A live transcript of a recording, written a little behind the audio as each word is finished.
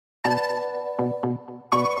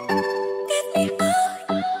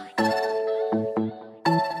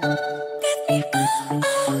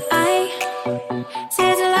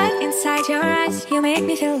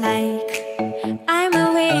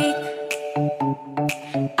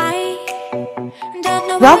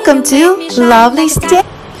Welcome to lovelysday.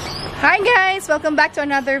 Hi guys! Welcome back to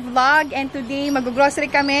another vlog. And today,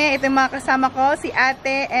 mag-grocery kami. Ito yung mga kasama ko, si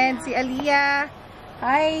Ate and si Aliyah.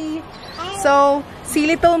 Hi! So, si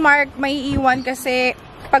Little Mark may iwan kasi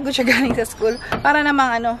pagod siya galing sa school. Para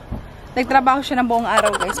namang nagtrabaho siya ng buong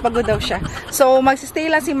araw guys. Pagod daw siya. So, magsistay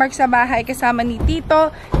lang si Mark sa bahay kasama ni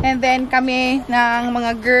Tito. And then, kami ng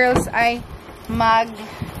mga girls ay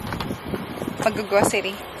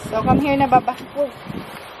mag-grocery. So, come here na baba.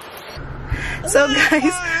 So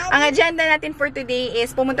guys, ang agenda natin for today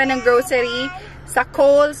is pumunta ng grocery sa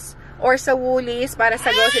Kohl's or sa Woolies para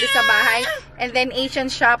sa grocery sa bahay. And then Asian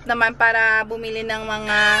shop naman para bumili ng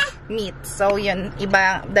mga meat. So yun,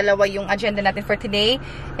 dalawa yung agenda natin for today.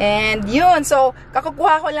 And yun, so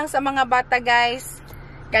kakukuha ko lang sa mga bata guys.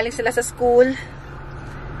 Galing sila sa school.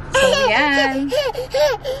 So yan.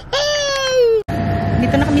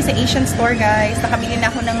 Dito na kami sa Asian store guys. Nakabili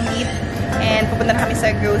na ako ng meat. And pupunta na kami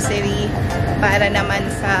sa grocery para naman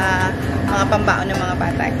sa mga pambaon ng mga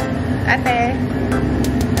bata. Ate!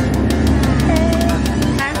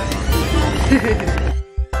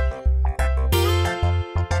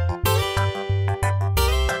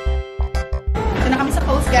 Ito na kami sa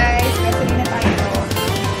Kohl's guys. Grocery na tayo.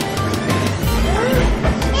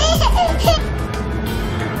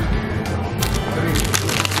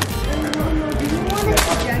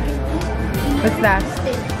 What's that?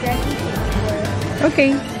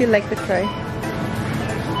 Okay, if you like to try.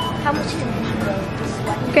 How much can you go?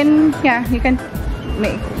 You can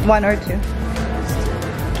make one or two.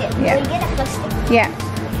 Okay, yeah. Will you get a plastic? Yeah.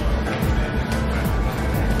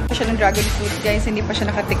 Siya ng dragon fruit, guys. Hindi pa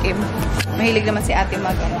siya nakatikim. Mahilig naman si ate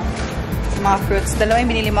sa mga fruits. Dalawa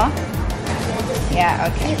yung binili mo? Yeah,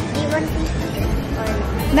 okay. Do you want to eat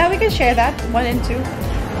it? Now we can share that, 1 and 2.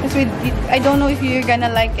 Because I don't know if you're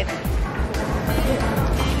gonna like it.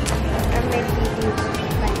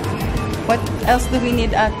 What else do we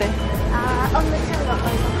need, ate?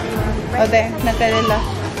 Oh, there, Nutella.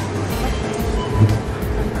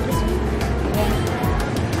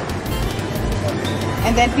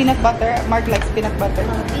 And then peanut butter. Mark likes peanut butter.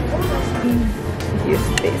 Use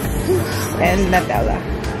this. And Nutella.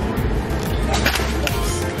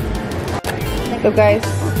 So guys,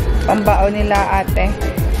 pambao nila ate.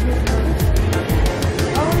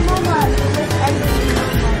 Oh, Mama.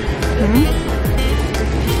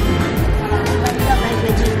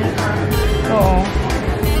 Oh,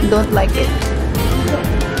 don't like it.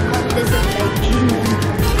 Doesn't like it.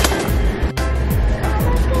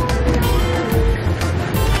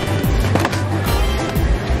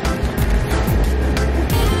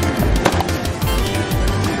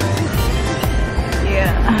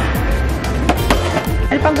 Yeah.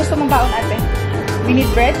 Ano pang gusto mong baon, ate? We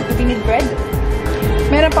need bread? Do we need bread?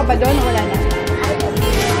 Meron pa ba doon o wala na?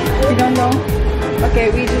 You don't know?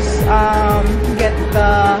 Okay, we just get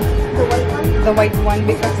the white one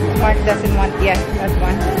because Mark doesn't want that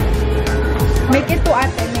one. Make it 2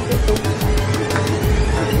 ate, make it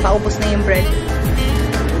 2. Paubos na yung bread.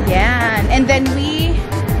 Yan. And then we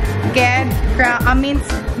get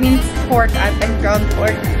minced pork ate, ground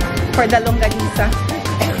pork for the longganisa.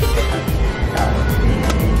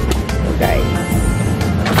 So guys.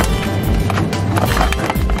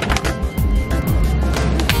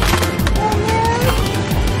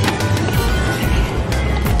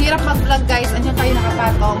 Hirap mag-vlog guys. Andiyan kayo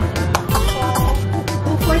nakapatong. So,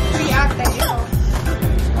 2 for 3 ate. Ito.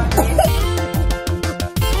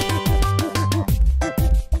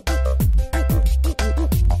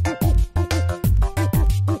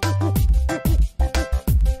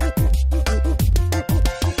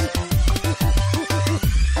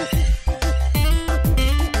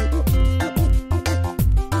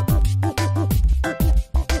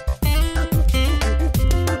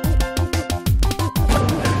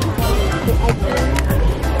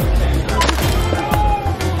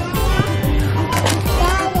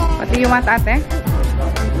 You want ate?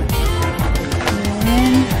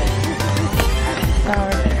 And sour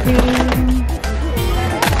cream.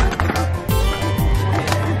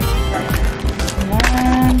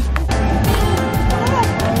 One.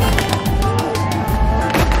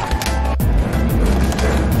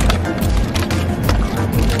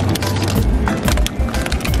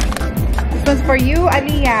 This one's for you,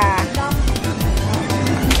 Aliyah.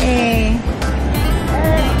 Hey.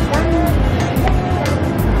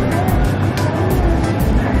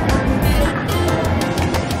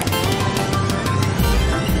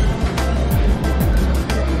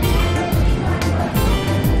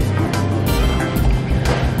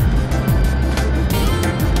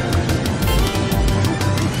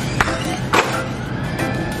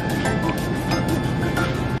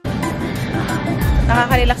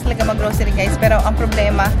 Nakaka-relax talaga mag-grocery guys. Pero ang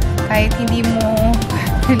problema, kahit hindi mo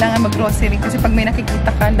kailangan mag-grocery kasi pag may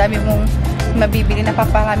nakikita ka, ang dami mong mabibili,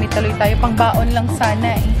 napaparami tuloy tayo. Pang baon lang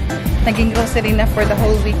sana eh. Naging grocery na for the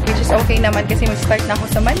whole week, which is okay naman kasi mag-start na ako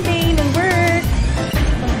sa Monday ng work.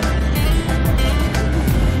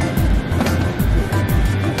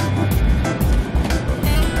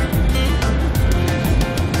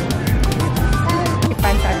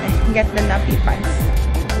 Pants ate. Get the nappy pants.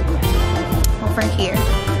 Over here.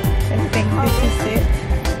 I think this is it.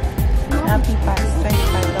 Nappy pants,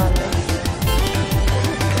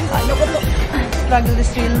 $25. Ano ko to? Struggle is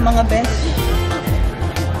real mga best.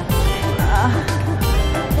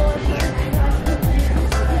 Here.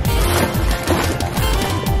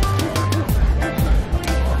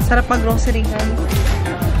 Sarap mag-grocery guys.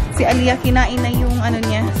 Si Aliyah kinain na yung ano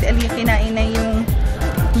niya. Si Aliyah kinain na yung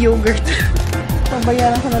yogurt.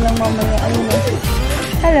 Pabayaran ko na lang mamaya. Ayun na.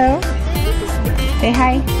 Hello? Say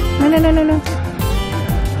hi. No.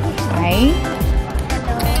 Hi.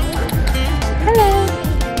 Hello.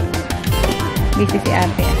 Busy si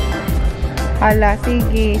ate. Hala,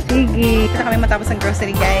 sige. Ito kami matapos ng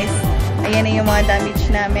grocery, guys. Ayan na yung mga damage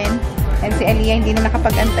namin. And si Aliyah hindi na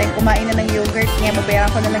nakapag-antay. Kumain na ng yogurt niya.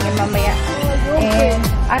 Babayaran ko na lang yung mamaya. And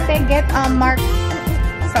ate, get Mark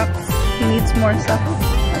socks. He needs more socks.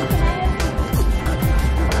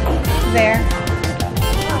 There.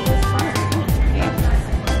 Yeah.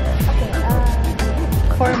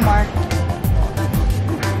 For Mark.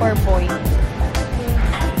 For boy.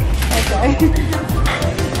 Okay.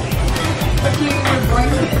 But you were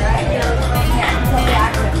born here, right? Yeah.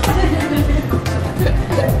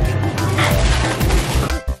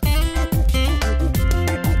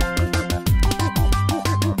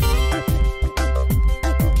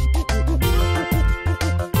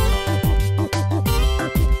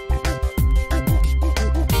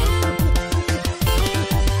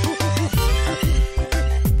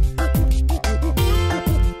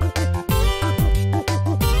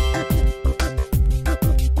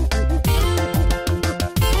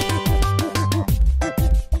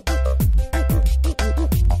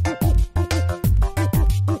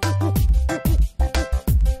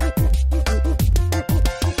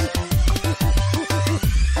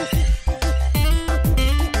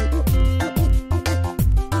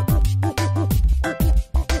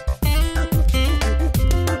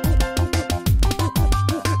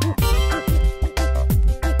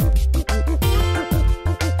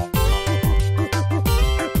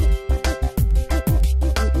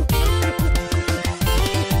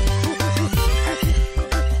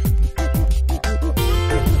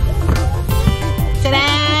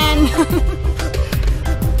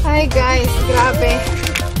 Hi guys, grabe.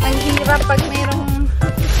 Ang hirap pag mayroong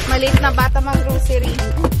maliit na bata mag-grocery.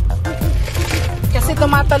 Kasi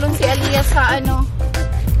tumatalon si Aliyah sa ano.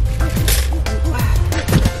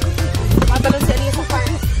 Tumatalon si Aliyah sa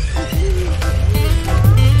farm.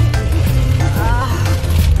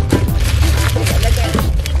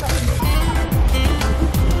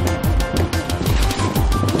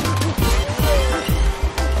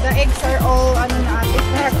 The eggs are all ano na ate,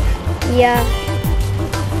 cracked. Yeah.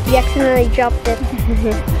 You accidentally dropped it.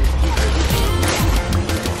 Hindi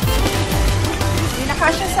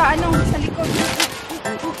nakasya sa ano, sa likod.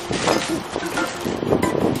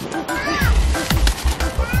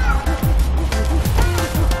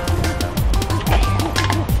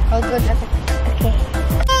 All good. Okay.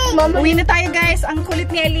 Uwi na tayo guys. Ang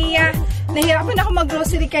kulit ni Aliyah. Nahirapan ako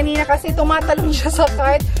mag-grocery kanina kasi tumatalong siya sa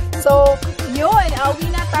cart. So, yun.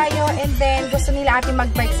 Uwi na tayo. And then, gusto nila ating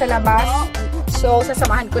mag-bike sa labas. So,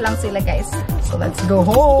 sasamahan ko lang sila guys. So, let's go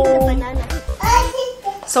home.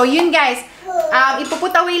 So, yun guys.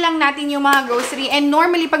 Ipuput away lang natin yung mga grocery. And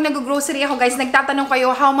normally, pag nag-grocery ako guys, nagtatanong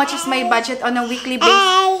kayo, how much is my budget on a weekly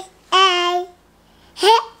basis?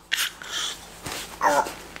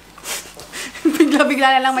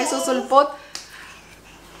 Bigla-bigla na lang may susulpot.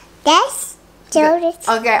 Yes.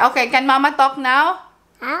 Okay. Can Mama talk now?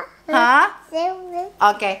 Huh?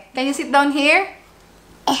 Okay. Can you sit down here?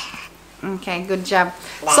 Okay, good job.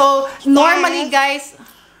 So, normally guys...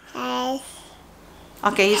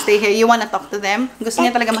 Okay, you stay here. You wanna talk to them? Gusto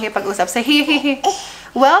niya talaga makipag-usap. Say, here.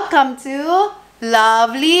 Welcome to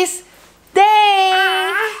Lovely's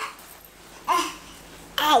Day!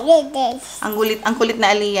 Ang kulit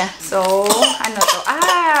na Aliyah. So, ano to?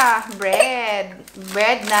 Bread.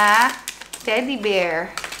 Bread na teddy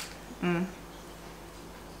bear.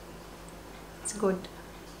 It's good.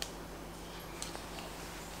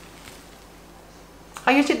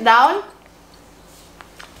 Can you sit down?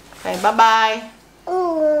 Okay, bye-bye.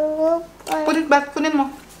 Put it back. Kunin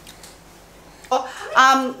mo.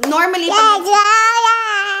 Normally, pag...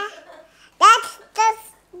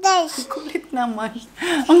 Ang kulit naman.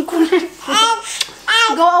 Ang kulit.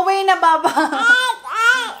 Go away na, Baba.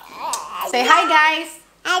 Say hi, guys.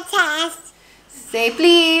 Say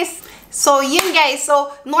please. So, yun guys.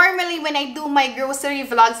 So, normally when I do my grocery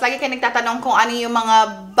vlogs, lagi kayo nagtatanong kung ano yung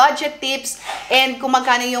mga budget tips and kung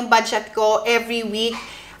magkano yung budget ko every week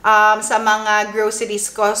sa mga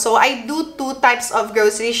groceries ko. So, I do 2 types of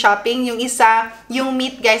grocery shopping. Yung isa, yung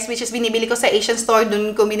meat guys, which is binibili ko sa Asian store.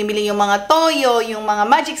 Doon ko binibili yung mga toyo, yung mga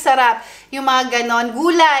magic sarap, yung mga ganon,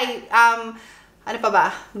 gulay, ano pa ba?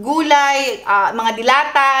 Gulay, mga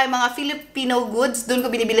dilata, mga Filipino goods, doon ko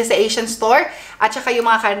binibili sa Asian store, at saka yung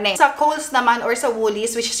mga karne. Sa Kohl's naman or sa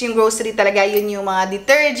Woolies, which is yung grocery talaga, yun yung mga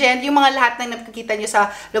detergent, yung mga lahat na nakikita nyo sa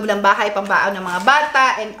loob ng bahay, pambaon ng mga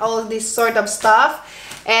bata, and all this sort of stuff.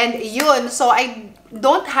 And yun, so I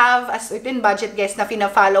don't have a certain budget guys na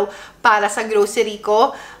pina-follow para sa grocery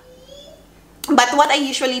ko. But what I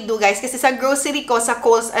usually do guys, kasi sa grocery ko, sa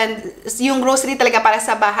Kohl's, and yung grocery talaga para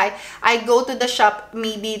sa bahay, I go to the shop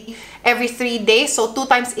maybe every 3 days, so 2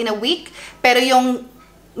 times in a week. Pero yung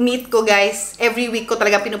meat ko guys, every week ko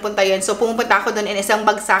talaga pinupunta yun. So pumupunta ako doon in isang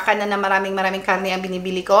bagsakan na maraming karne ang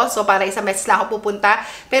binibili ko. So para isang beses lang ako pupunta.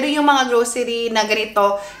 Pero yung mga grocery na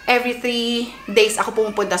ganito, every 3 days ako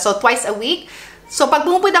pumupunta. So twice a week. So pag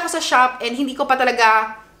pumupunta ako sa shop and hindi ko pa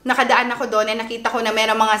talaga nakadaan ako doon and nakita ko na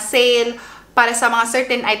mayroong mga sale para sa mga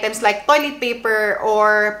certain items like toilet paper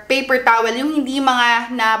or paper towel, yung hindi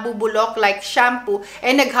mga nabubulok like shampoo,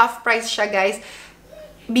 and nag-half price siya guys,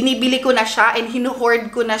 binibili ko na siya and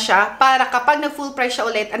hinuhoard ko na siya para kapag nag-full price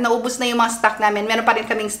siya ulit at naubos na yung mga stock namin, meron pa rin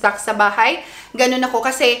kaming stock sa bahay. Ganun ako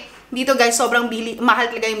kasi dito guys, sobrang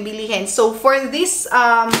mahal talaga yung bilihin. So for this,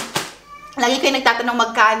 lagi kayo nagtatanong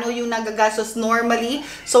magkano yung nagagastos normally.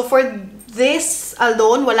 So for this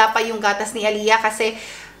alone, wala pa yung gatas ni Aliyah kasi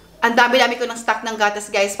ang dami-dami ko ng stock ng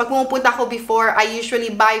gatas guys. Pag pumupunta ako before, I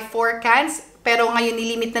usually buy 4 cans. Pero ngayon,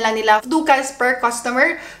 nilimit na lang nila 2 cans per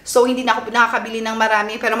customer. So, hindi na ako nakakabili ng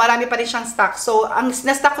marami. Pero marami pa rin siyang stock. So, ang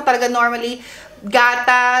na-stock ko talaga normally,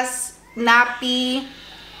 gatas, nappy,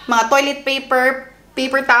 mga toilet paper,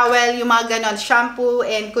 paper towel, yung mga ganon, shampoo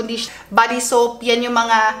and conditioner, body soap. Yan yung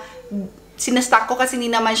mga sinastock ko kasi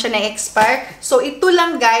hindi naman siya na-expire. So, ito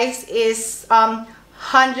lang guys is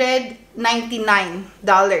 $199.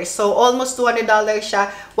 So, almost $200 siya.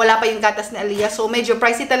 Wala pa yung gatas ni Aliyah. So, medyo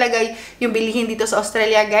pricey talaga yung bilihin dito sa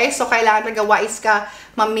Australia, guys. So, kailangan talaga wise ka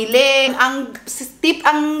mamili. Ang tip,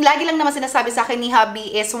 ang lagi lang naman sinasabi sa akin ni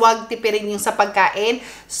hubby is wag tipirin yung sa pagkain.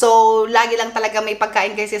 So, lagi lang talaga may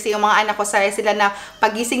pagkain guys. Kasi yung mga anak ko, sila na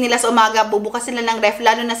pagising nila sa umaga, bubukas sila ng ref.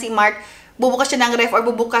 Lalo na si Mark, bubukas siya ng ref or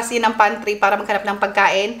bubukas siya ng pantry para maghanap ng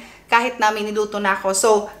pagkain. Kahit namin niluto na ako.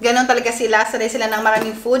 So, ganun talaga sila. Sanay sila ng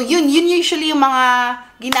maraming food. Yun usually yung mga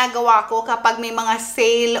ginagawa ko kapag may mga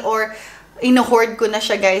sale or ino-hoard ko na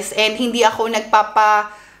siya, guys. And hindi ako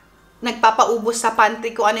nagpapaubos sa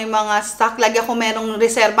pantry ko ano yung mga stock. Lagi ako merong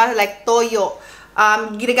reserva like toyo.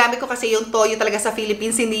 Ginagamit ko kasi yung toyo talaga sa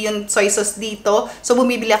Philippines, hindi yung soy sauce dito. So,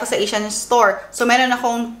 bumibili ako sa Asian store. So, meron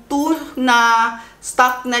akong 2 na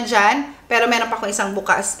stock na dyan, pero meron pa akong isang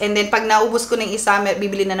bukas. And then, pag naubos ko ng isa,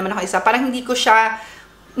 bibili na naman ako isa. Parang hindi ko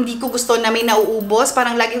gusto na may nauubos.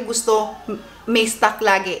 Parang lagi ko gusto may stock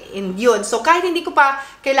lagi. And yun. So, kahit hindi ko pa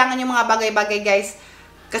kailangan yung mga bagay-bagay, guys,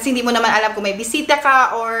 kasi hindi mo naman alam kung may bisita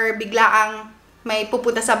ka or biglaang may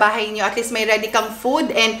pupunta sa bahay niyo, at least may ready kang food,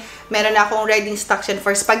 and meron akong ready instruction for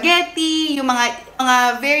spaghetti, yung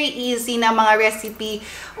mga very easy na mga recipe,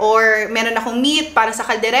 or meron akong meat para sa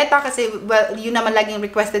kaldereta kasi well, yun naman laging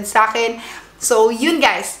requested sa akin. So, yun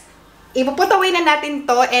guys. Ipuput away na natin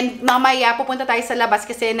to, and mamaya pupunta tayo sa labas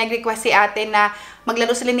kasi nag-request si ate na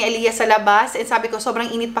maglaro sila ni Aliyah sa labas, and sabi ko sobrang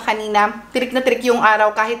init pa kanina, tirik na tirik yung araw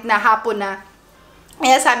kahit na hapon na.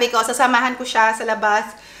 Kaya sabi ko, sasamahan ko siya sa labas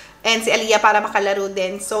and si Aliyah para makalaro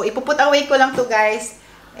din. So, ipuput away ko lang to guys.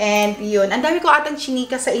 And yun. Ang dami ko atang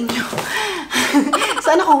chinika sa inyo.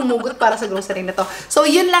 Saan ako humugot para sa grocery na to? So,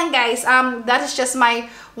 yun lang guys. That is just my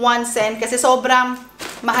 1 cent. Kasi sobrang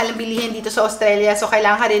mahal ang bilihin dito sa Australia. So,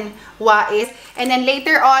 kailangan ka rin wais. And then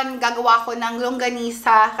later on, gagawa ko ng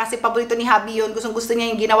longganisa. Kasi paborito ni hubby yun. Gustong-gusto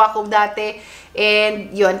niya yung ginawa ko dati.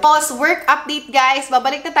 And yun. Pause work update guys.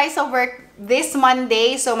 Babalik na tayo sa work this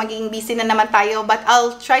Monday. So, magiging busy na naman tayo. But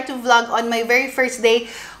I'll try to vlog on my very first day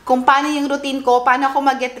kung paano yung routine ko, paano ako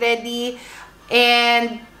mag-get ready,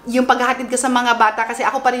 and yung paghahatid ko sa mga bata. Kasi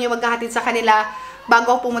ako pa rin yung maghahatid sa kanila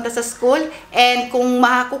bago ako pumunta sa school. And kung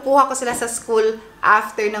makukuha ko sila sa school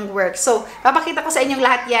after ng work. So, papakita ko sa inyong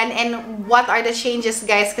lahat yan and what are the changes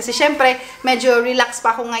guys. Kasi syempre, medyo relax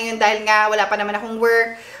pa ako ngayon dahil nga wala pa naman akong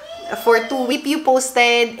work for 2 weeks. You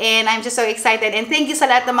posted and I'm just so excited. And thank you sa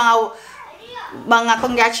lahat ng mga mga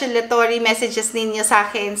congratulatory messages ninyo sa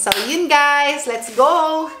akin. So, yun guys. Let's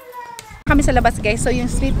go! Kami sa labas guys. So, yung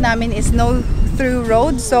street namin is no through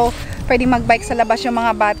road. So, pwedeng magbike sa labas yung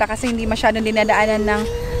mga bata kasi hindi masyadong dinadaanan ng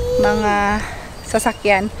mga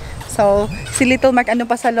sasakyan. So, si Little Mark ano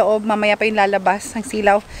pa sa loob, mamaya pa yung lalabas ang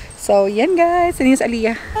silaw. So, yan guys. Yan yung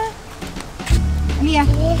Aliyah. Aliyah.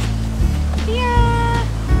 Aliyah.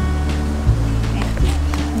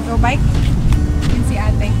 Go bike. Yan si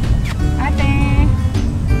ate. Ate.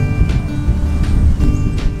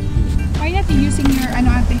 Why not you using your, ano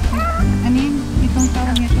ate? Ano yun? Itong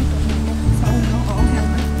tawag nito? Sa ulo? Oo,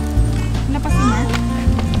 helmet. Wala pa si Mark?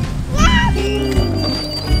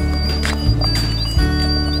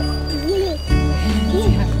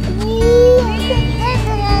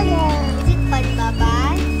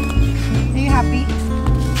 Happy?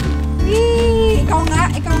 Ikaw nga,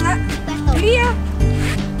 ikaw nga. Aliyah.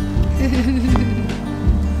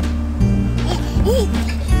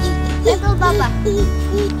 Petal, Baba.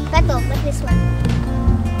 Petal, but this one.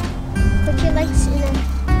 Put your legs in it.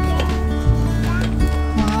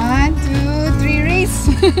 1, 2, 3,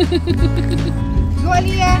 race. Go,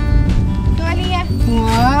 Aliyah. Go, Aliyah.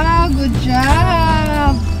 Wow, good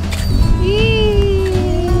job.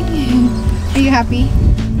 Are you happy?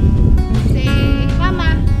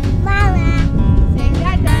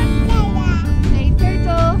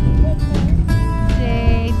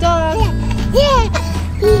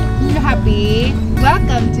 Happy.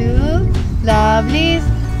 Welcome to lovelysday.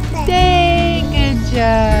 Good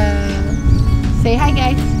job. Say hi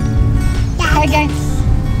guys. Hi guys.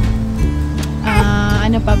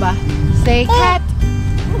 Ano pa ba? Say cat.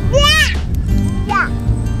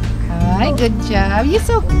 Hi, good job. You're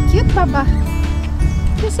so cute, Baba.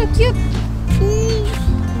 You're so cute.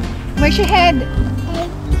 Where's your head?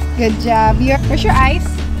 Good job. Where's your eyes?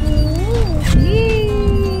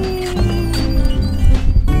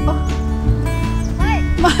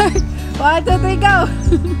 Mark! 1, 2, 3, go!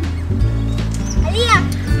 Aliyah!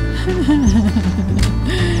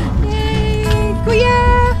 Yay! Kuya!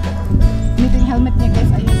 Dito yung helmet niya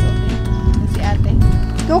guys. Ayun, so okay. Si ate.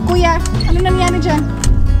 Go, kuya! Ano nangyari dyan?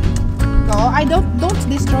 Go. Don't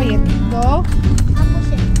destroy it. Go. Tapos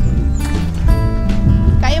eh.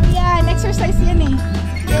 Kaya mo yan. Exercise yan eh.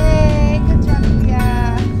 Yay! Good job, kuya!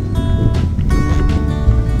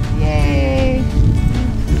 Yay!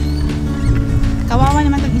 Kawawa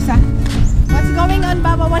naman itong isa. What's going on,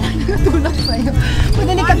 Baba? Wala nagtulog sa'yo. Kung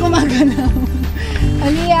hindi ka gumagalaw.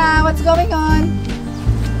 Aliyah, what's going on?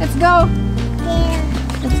 Let's go.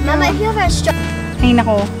 Let's go. Mama, if you have a stroke. Ay,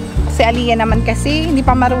 nako. Si Aliyah naman kasi, hindi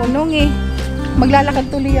pa marunong eh.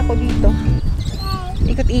 Maglalakad tuloy ako dito.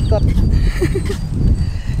 Ikot-ikot.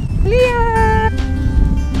 Aliyah!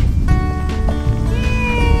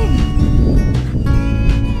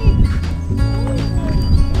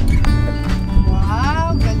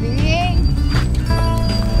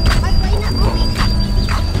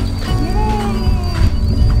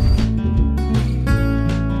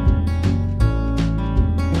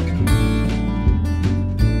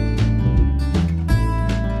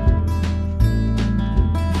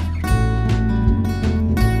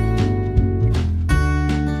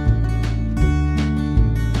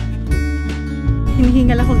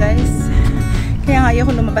 Hinihingal ako guys. Kaya nga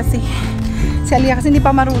ayoko lumabas eh. Si Aliyah kasi hindi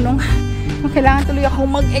pa marunong. Kailangan tuloy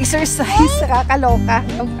akong mag-exercise. Nakakaloka.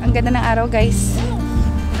 Ang ganda ng araw guys.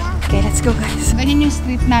 Okay, let's go guys. Ganyan yung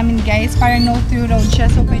street namin guys. Parang no through road siya.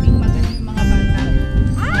 So pwedeng magano yung mga bata.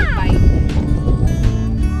 Bye.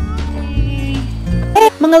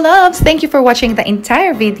 Mga loves, thank you for watching the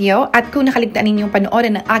entire video. At kung nakaligtaan ninyong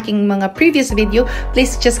panoorin ng aking mga previous video,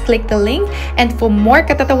 please just click the link. And for more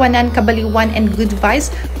katatawanan, kabaliwan, and good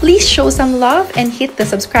vibes, please show some love and hit the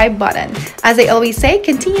subscribe button. As I always say,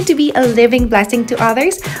 continue to be a living blessing to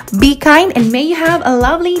others. Be kind and may you have a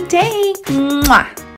lovely day. Mwah!